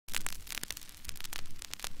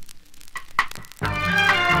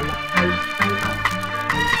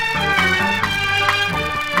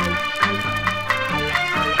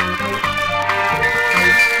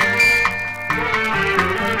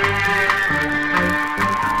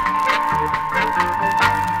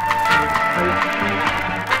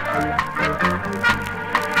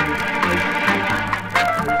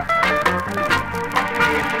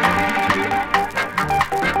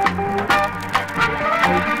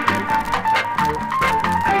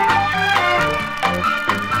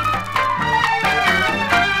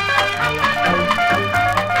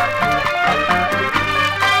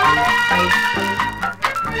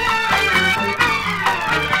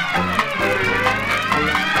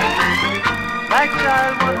Black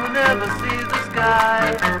child, one who never sees the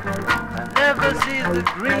sky and never sees the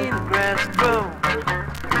green grass grow.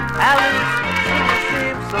 Alice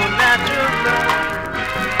seems so natural.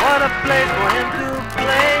 What a place for him to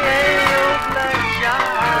play, oh black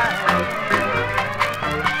child.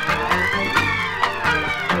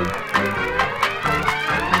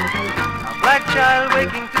 A black child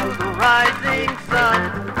waking to the rising sun.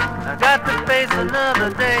 I got to face another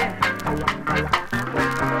day.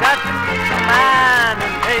 Got to keep in mind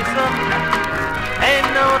and pay some. Ain't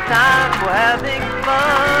no time for having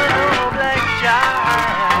fun, oh black child.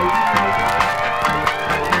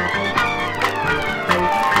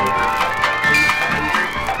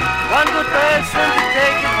 One good person to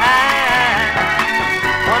take his hand,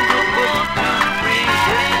 one good book to free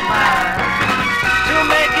his mind, to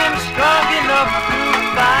make him strong enough to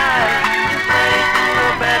fight his way to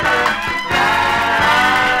a better life.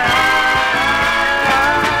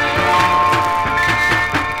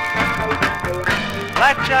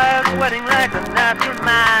 Black child sweating like a natural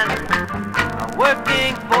man,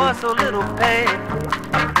 working for so little pay,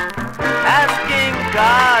 asking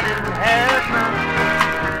God in heaven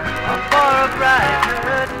for a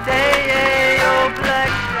brighter day, oh black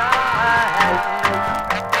child.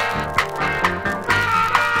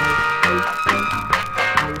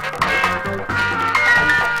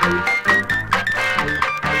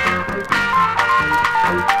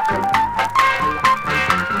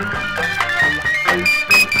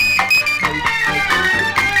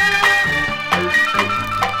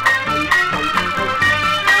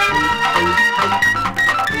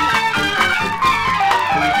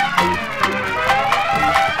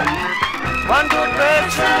 One good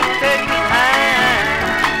person to take his hand,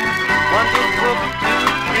 one good book to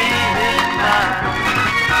free his mind,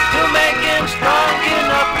 to make him strong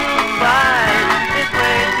enough to find his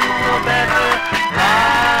way to a better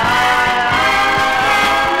life.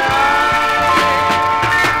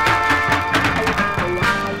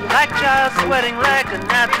 Black child sweating like a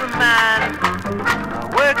natural